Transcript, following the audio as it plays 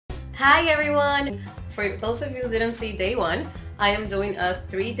Hi everyone! For those of you who didn't see day one, I am doing a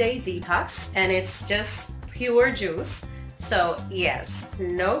 3-day detox and it's just pure juice. So yes,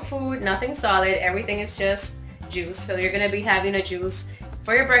 no food, nothing solid, everything is just juice. So you're going to be having a juice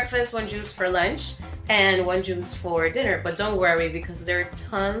for your breakfast, one juice for lunch, and one juice for dinner. But don't worry because there are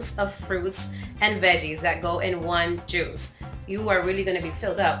tons of fruits and veggies that go in one juice. You are really going to be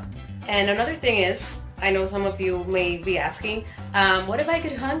filled up. And another thing is, I know some of you may be asking, what if I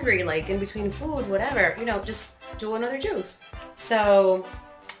get hungry, like in between food, whatever, you know, just do another juice. So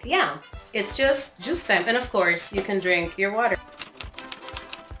yeah, it's just juice time. And of course, you can drink your water.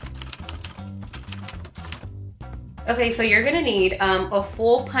 Okay, so you're gonna need a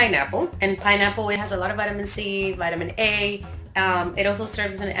full pineapple, and pineapple, it has a lot of vitamin C, vitamin A. It also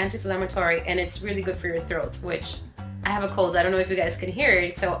serves as an anti-inflammatory, and it's really good for your throat, which I have a cold. I don't know if you guys can hear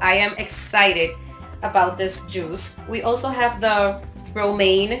it, so I am excited about this juice. We also have the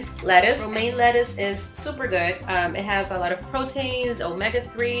romaine lettuce. Romaine lettuce is super good. It has a lot of proteins,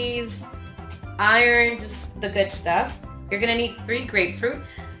 omega-3s, iron, just the good stuff. You're gonna need 3 grapefruit,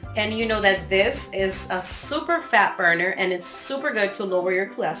 and you know that this is a super fat burner and it's super good to lower your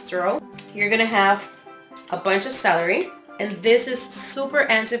cholesterol. You're gonna have a bunch of celery, and this is super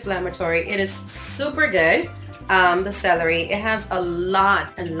anti-inflammatory. It is super good. The celery, it has a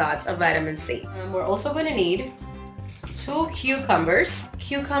lot and lots of vitamin C. We're also going to need 2 cucumbers.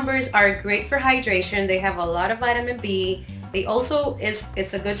 Cucumbers are great for hydration. They have a lot of vitamin B. They also,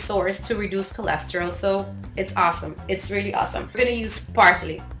 it's a good source to reduce cholesterol, so it's awesome. It's really awesome. We're going to use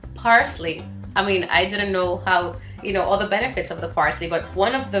parsley. Parsley, I mean, I didn't know how, you know, all the benefits of the parsley, but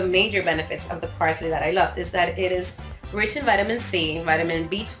one of the major benefits of the parsley that I loved is that it is rich in vitamin C, vitamin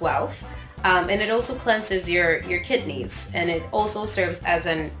B12, and it also cleanses your kidneys, and it also serves as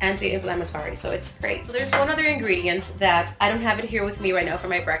an anti-inflammatory, so it's great. So there's one other ingredient that I don't have it here with me right now for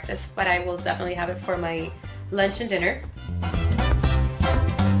my breakfast, but I will definitely have it for my lunch and dinner.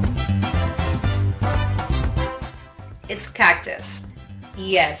 It's cactus.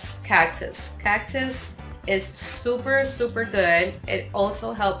 Yes, cactus. Cactus is super good. It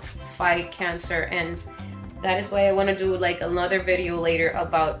also helps fight cancer, and that is why I want to do like another video later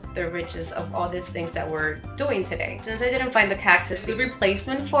about the riches of all these things that we're doing today. Since I didn't find the cactus, a good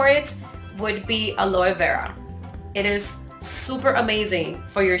replacement for it would be aloe vera. It is super amazing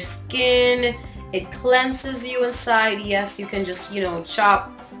for your skin. It cleanses you inside. Yes, you can just, you know,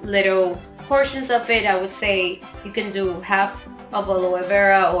 chop little portions of it. I would say you can do half of aloe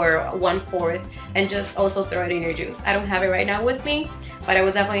vera or 1/4 and just also throw it in your juice. I don't have it right now with me, but I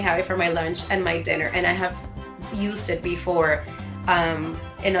will definitely have it for my lunch and my dinner, and I have used it before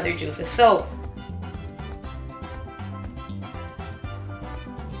in other juices. So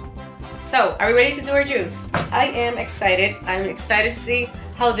are we ready to do our juice? I am excited. I'm excited to see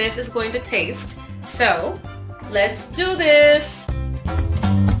how this is going to taste. So let's do this.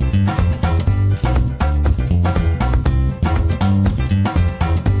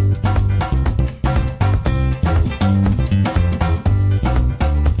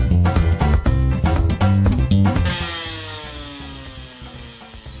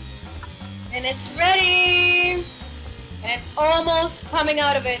 And it's ready, and it's almost coming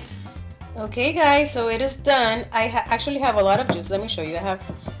out of it. Okay guys, so it is done. I actually have a lot of juice. Let me show you.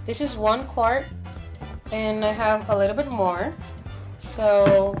 This is 1 quart, and I have a little bit more.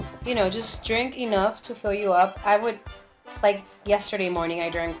 So, you know, just drink enough to fill you up. I would, like yesterday morning,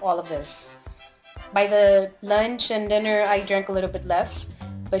 I drank all of this. By the lunch and dinner, I drank a little bit less,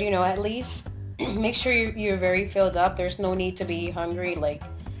 but you know, at least make sure you're very filled up. There's no need to be hungry. Like,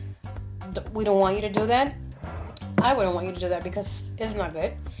 we don't want you to do that. I wouldn't want you to do that because it's not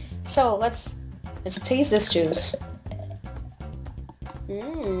good. So let's taste this juice.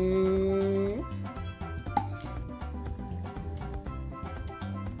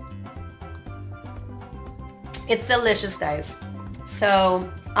 It's delicious, guys. So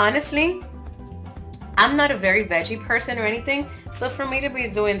honestly, I'm not a very veggie person or anything, so for me to be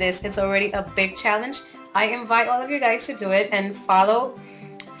doing this, it's already a big challenge. I invite all of you guys to do it and follow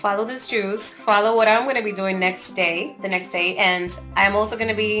this juice, follow what I'm going to be doing the next day, and I'm also going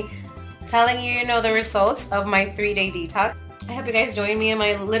to be telling you, you know, the results of my 3-day detox. I hope you guys join me and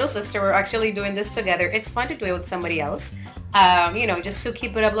my little sister. We're actually doing this together. It's fun to do it with somebody else, you know, just to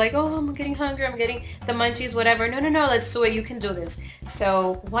keep it up, like, oh, I'm getting hungry, I'm getting the munchies, whatever. No, let's do it. You can do this.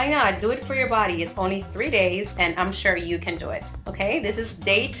 So why not do it for your body? It's only 3 days, and I'm sure you can do it. Okay, this is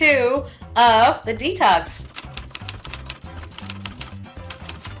day 2 of the detox.